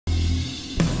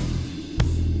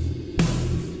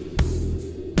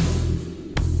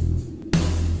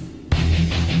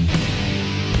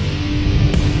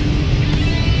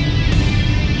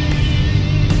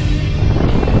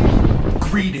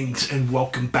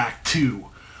welcome back to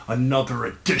another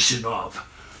edition of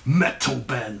Metal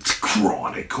Band's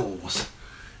Chronicles.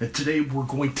 And today we're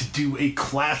going to do a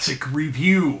classic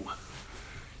review.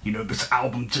 You know, this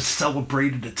album just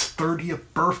celebrated its 30th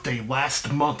birthday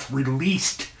last month,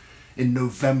 released in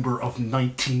November of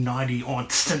 1990 on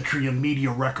Century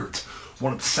Media Records,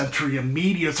 one of Century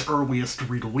Media's earliest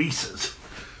releases.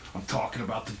 I'm talking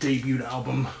about the debut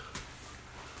album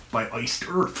by Iced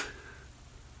Earth.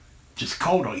 Just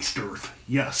called Iced Earth,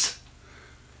 yes.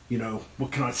 You know,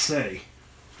 what can I say?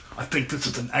 I think this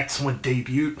is an excellent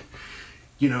debut.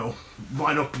 You know,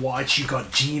 lineup-wise, you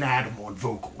got Gene Adam on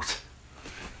vocals.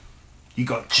 You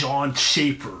got John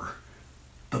Schaffer,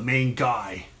 the main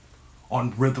guy,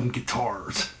 on rhythm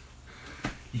guitars.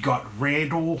 You got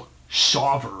Randall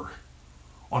Shawver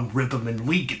on rhythm and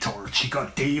lead guitars. You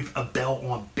got Dave Abel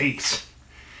on bass.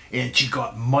 And you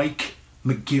got Mike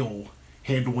McGill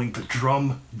handling the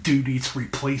drum duties,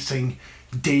 replacing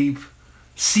Dave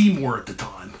Seymour at the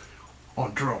time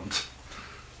on drums.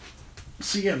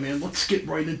 So yeah, man, let's get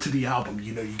right into the album.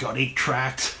 You know, you got 8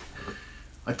 tracks.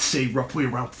 I'd say roughly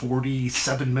around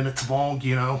 47 minutes long,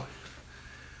 you know.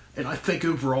 And I think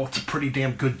overall it's a pretty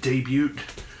damn good debut.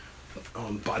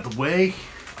 By the way,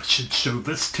 I should show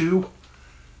this too.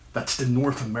 That's the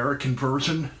North American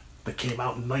version that came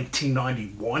out in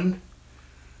 1991.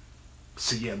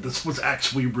 So yeah, this was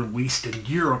actually released in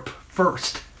Europe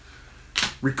first.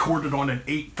 Recorded on an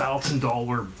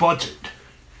 $8,000 budget.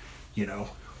 You know.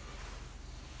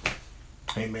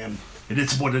 Hey man, it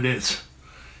is what it is.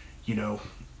 You know.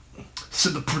 So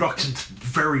the production's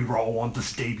very raw on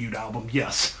this debut album.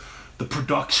 Yes, the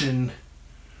production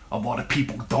a lot of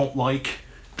people don't like.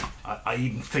 I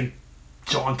even think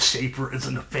John Schaffer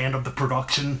isn't a fan of the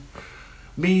production.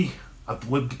 Me, I've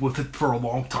lived with it for a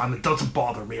long time. It doesn't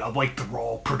bother me. I like the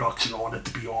raw production on it,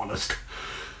 to be honest.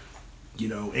 You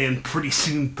know, and pretty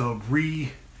soon the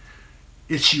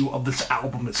reissue of this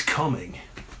album is coming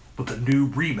with a new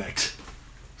remix.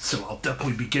 So I'll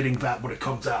definitely be getting that when it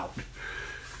comes out.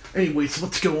 Anyways,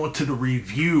 let's go on to the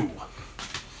review.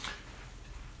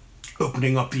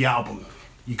 Opening up the album,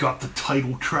 you got the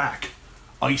title track,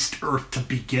 Iced Earth, to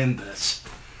begin this.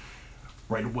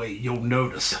 Right away, you'll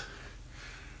notice,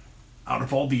 out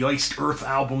of all the Iced Earth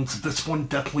albums, this one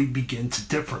definitely begins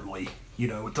differently. You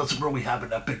know, it doesn't really have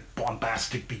an epic,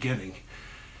 bombastic beginning.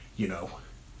 You know,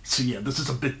 so yeah, this is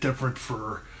a bit different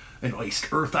for an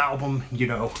Iced Earth album, you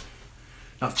know.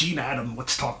 Now, Gene Adam,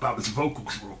 let's talk about his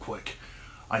vocals real quick.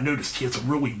 I noticed he has a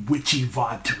really witchy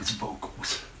vibe to his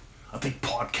vocals. I think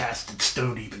Podcast and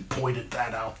Stone even pointed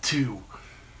that out too.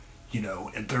 You know,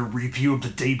 in their review of the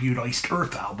debut Iced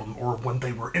Earth album, or when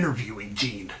they were interviewing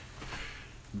Gene.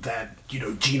 That, you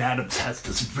know, Gene Adams has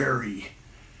this very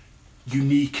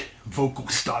unique vocal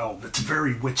style that's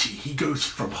very witchy. He goes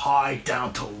from high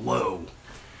down to low.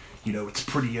 You know, it's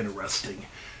pretty interesting.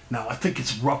 Now, I think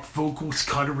his rough vocals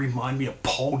kind of remind me of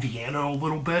Paul Di'Anno a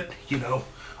little bit. You know,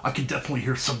 I could definitely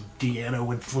hear some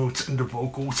Di'Anno influence in the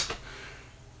vocals.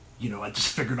 You know, I just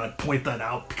figured I'd point that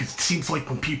out because it seems like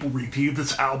when people review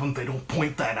this album, they don't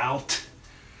point that out.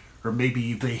 Or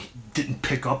maybe they didn't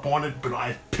pick up on it, but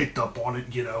I picked up on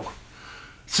it, you know.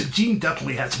 So Gene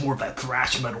definitely has more of that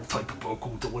thrash metal type of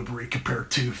vocal delivery compared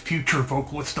to future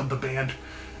vocalist of the band,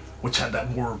 which had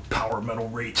that more power metal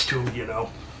rage to him, you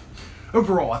know.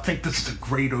 Overall, I think this is a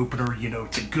great opener, you know.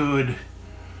 It's a good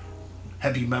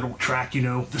heavy metal track, you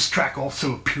know. This track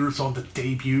also appears on the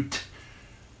debut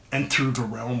Enter the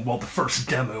Realm, well, the first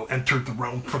demo, Enter the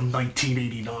Realm, from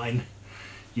 1989.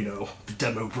 You know, the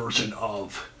demo version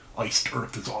of Iced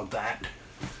Earth is on that.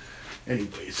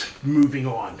 Anyways, moving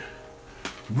on.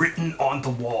 Written on the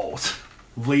Walls,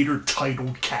 later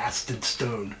titled Cast in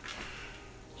Stone.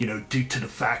 You know, due to the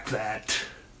fact that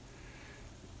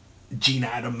Gene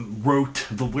Adam wrote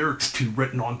the lyrics to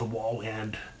Written on the Wall,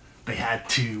 and they had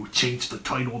to change the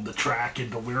title of the track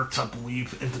and the lyrics, I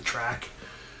believe, in the track,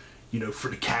 you know, for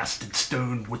the Cast in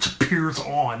Stone, which appears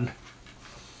on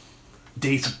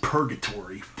Days of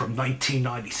Purgatory from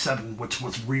 1997, which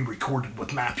was re-recorded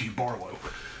with Matthew Barlow.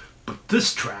 But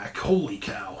this track, holy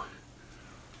cow,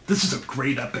 this is a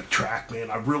great epic track, man.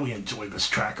 I really enjoy this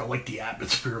track. I like the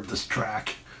atmosphere of this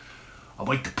track. I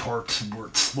like the parts where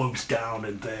it slows down,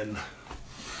 and then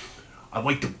I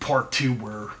like the part too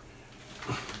where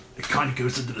it kind of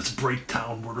goes into this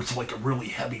breakdown where there's like a really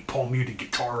heavy palm-muted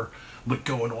guitar lick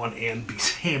going on and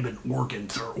these Hammond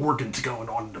organs or organs going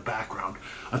on in the background.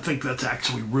 I think that's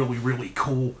actually really, really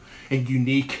cool and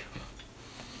unique.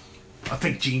 I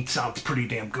think Gene sounds pretty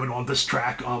damn good on this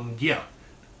track. Yeah,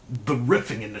 the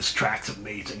riffing in this track's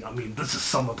amazing. I mean, this is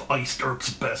some of Iced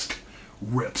Earth's best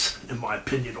rips, in my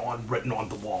opinion, on Written on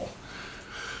the Wall.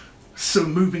 So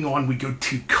moving on, we go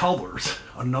to Colors,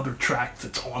 another track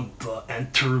that's on the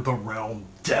Enter the Realm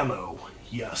demo.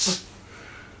 Yes.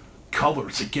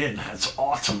 Colors, again, has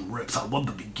awesome riffs. I love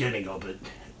the beginning of it.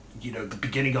 You know, the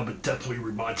beginning of it definitely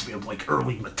reminds me of like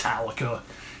early Metallica,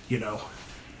 you know.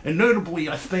 And notably,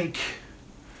 I think,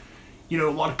 you know,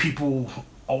 a lot of people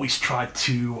always try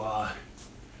to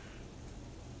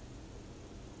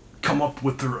come up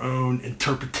with their own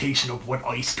interpretation of what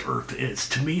Iced Earth is.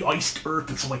 To me, Iced Earth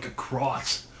is like a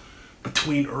cross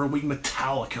between early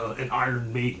Metallica and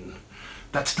Iron Maiden.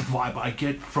 That's the vibe I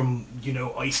get from, you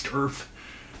know, Iced Earth,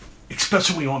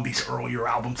 especially on these earlier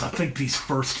albums. I think these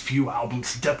first few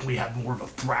albums definitely have more of a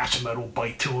thrash metal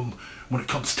bite to them when it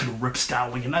comes to the rip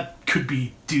styling, and that could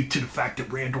be due to the fact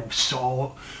that Randall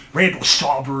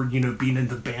Shawver, you know, being in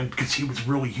the band, because he was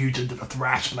really huge into the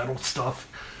thrash metal stuff.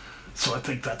 So I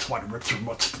think that's why the riffs are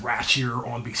much thrashier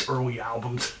on these early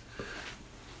albums.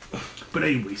 But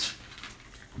anyways,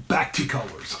 back to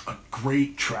Colors. A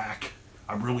great track.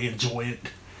 I really enjoy it,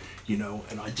 you know,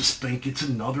 and I just think it's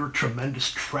another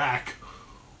tremendous track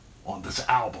on this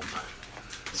album.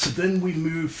 So then we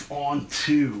move on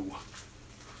to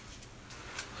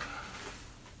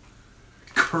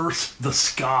Curse the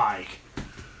Sky.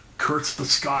 Curse the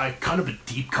Sky, kind of a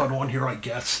deep cut on here, I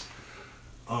guess.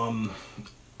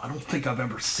 I don't think I've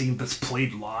ever seen this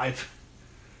played live,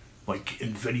 like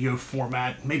in video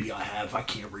format. Maybe I have, I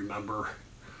can't remember.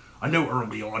 I know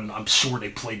early on, I'm sure they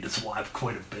played this live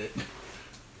quite a bit.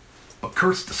 But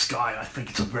Curse the Sky, I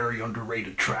think it's a very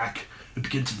underrated track. It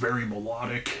begins very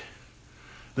melodic,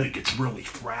 then it gets really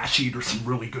thrashy. There's some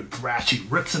really good thrashy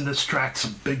riffs in this track,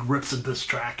 some big riffs in this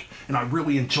track, and I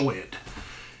really enjoy it.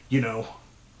 You know,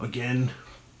 again,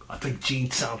 I think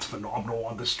Gene sounds phenomenal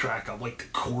on this track. I like the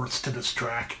chorus to this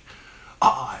track.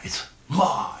 Eyes,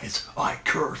 lies, I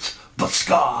curse the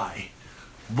sky.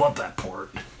 Love that part.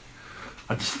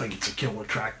 I just think it's a killer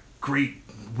track. Great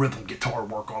rhythm guitar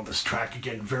work on this track.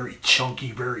 Again, very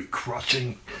chunky, very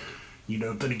crushing. You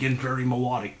know, then again, very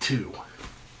melodic too.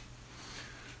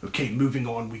 Okay, moving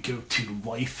on, we go to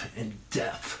Life and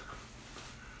Death.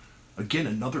 Again,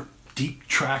 another deep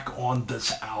track on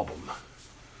this album.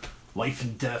 Life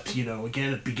and Death, you know,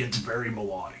 again, it begins very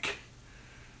melodic.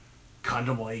 Kind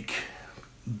of like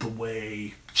the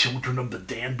way Children of the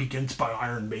Damned begins by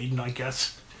Iron Maiden, I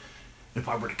guess. If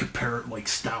I were to compare it, like,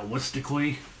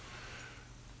 stylistically.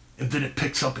 And then it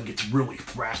picks up and gets really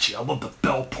thrashy. I love the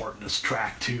bell part in this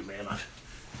track, too, man.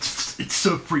 It's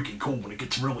so freaking cool when it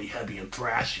gets really heavy and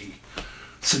thrashy.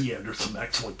 So, yeah, there's some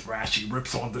excellent thrashy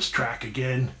riffs on this track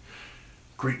again.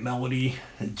 Great melody,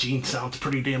 and Gene sounds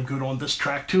pretty damn good on this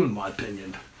track too, in my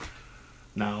opinion.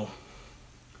 Now,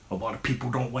 a lot of people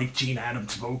don't like Gene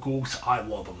Adams' vocals. I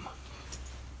love them.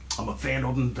 I'm a fan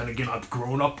of them. Then again, I've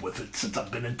grown up with it since I've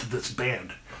been into this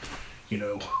band, you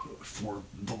know, for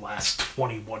the last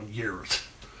 21 years.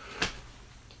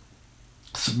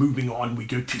 So moving on, we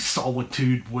go to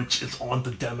Solitude, which is on the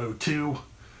demo too.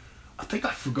 I think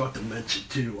I forgot to mention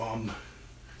too,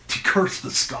 to Curse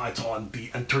the Sky's on the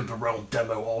Enter the Realm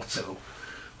demo also.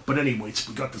 But anyways,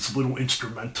 we got this little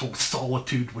instrumental,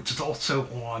 Solitude, which is also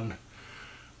on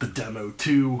the demo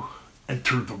too.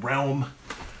 Enter the Realm.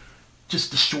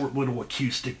 Just a short little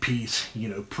acoustic piece, you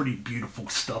know, pretty beautiful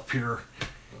stuff here.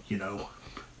 You know,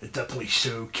 it definitely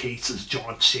showcases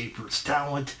John Schaffer's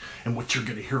talent and what you're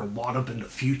going to hear a lot of in the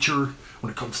future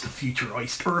when it comes to future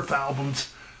Iced Earth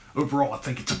albums. Overall, I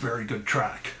think it's a very good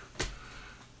track.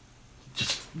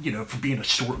 Just, you know, for being a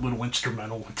short little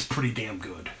instrumental, it's pretty damn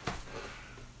good.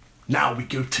 Now we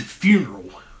go to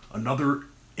Funeral, another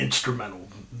instrumental.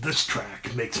 This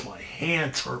track makes my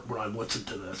hands hurt when I listen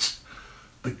to this.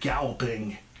 The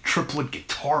galloping triplet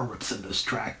guitar riffs in this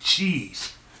track,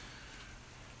 jeez.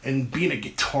 And being a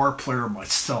guitar player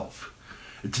myself,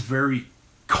 it's very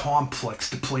complex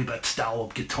to play that style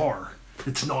of guitar.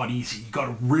 It's not easy. You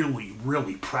gotta really,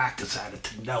 really practice at it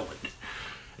to nail it.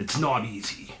 It's not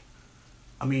easy.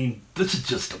 I mean, this is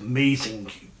just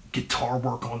amazing guitar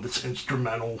work on this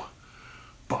instrumental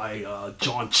by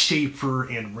John Schaffer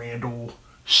and Randall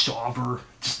Shawver.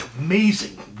 Just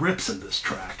amazing riffs in this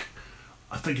track.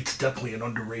 I think it's definitely an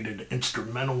underrated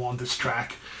instrumental on this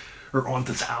track, or on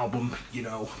this album. You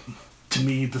know, to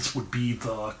me, this would be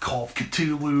the Call of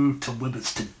Cthulhu, To Live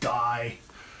Is To Die,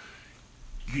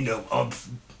 you know, of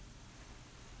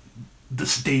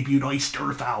this debut Iced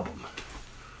Earth album.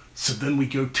 So then we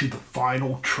go to the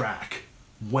final track,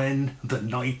 When the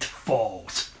Night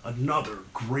Falls. Another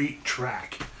great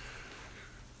track.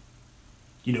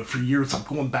 You know, for years I'm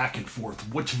going back and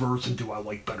forth. Which version do I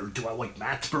like better? Do I like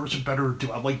Matt's version better? Or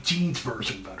do I like Gene's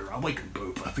version better? I like them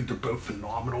both. I think they're both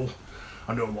phenomenal.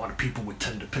 I know a lot of people would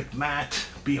tend to pick Matt.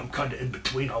 I'm kind of in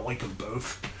between. I like them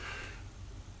both.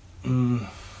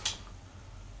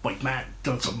 Like Matt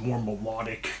does a more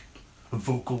melodic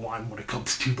vocal line when it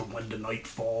comes to the When the Night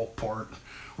Fall part,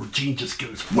 where Gene just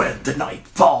goes, "When the night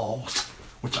falls,"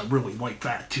 which I really like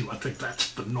that too. I think that's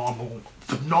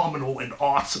phenomenal and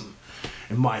awesome,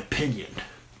 in my opinion.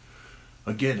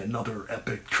 Again, another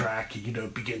epic track,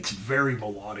 begins very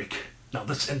melodic. Now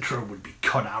this intro would be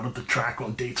cut out of the track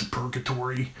on Days of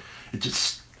Purgatory. It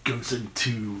just goes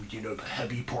into, the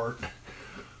heavy part.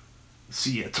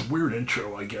 See, it's a weird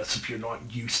intro, I guess, if you're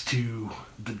not used to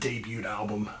the debut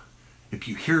album. If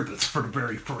you hear this for the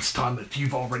very first time, if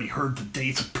you've already heard the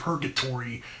Days of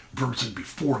Purgatory version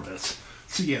before this.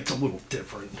 So yeah, it's a little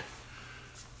different.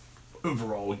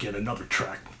 Overall, again, another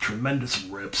track with tremendous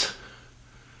rips.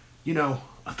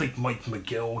 I think Mike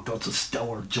McGill does a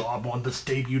stellar job on this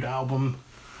debut album.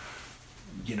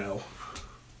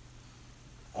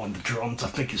 On the drums, I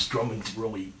think his drumming's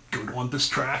really good on this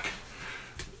track.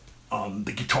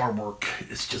 The guitar work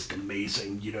is just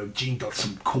amazing. Gene does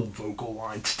some cool vocal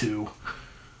lines too.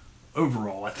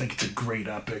 Overall, I think it's a great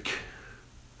epic.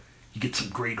 You get some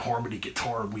great harmony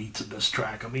guitar leads in this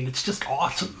track. I mean, it's just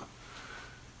awesome.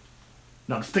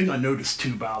 Now, the thing I noticed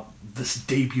too about this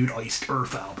debut Iced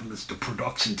Earth album is the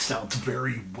production sounds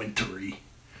very wintry.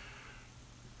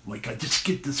 Like, I just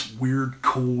get this weird,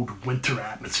 cold winter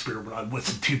atmosphere when I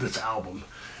listen to this album.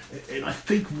 And I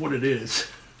think what it is,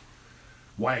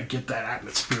 why I get that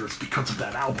atmosphere, is because of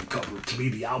that album cover. To me,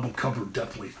 the album cover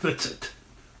definitely fits it.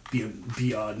 The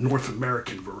North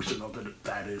American version of it,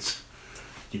 that is.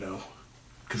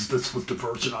 Because this was the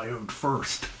version I owned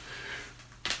first.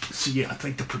 So yeah, I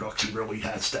think the production really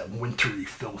has that wintry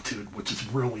feel to it, which is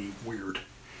really weird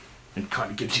and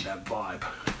kind of gives you that vibe.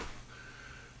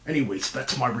 Anyways,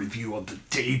 that's my review of the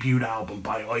debut album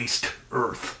by Iced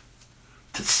Earth.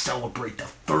 To celebrate the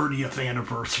 30th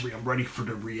anniversary, I'm ready for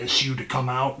the reissue to come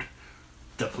out.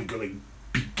 Definitely going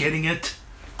to be getting it.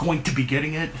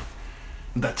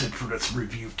 And that's it for this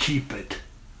review. Keep it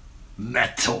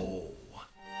metal.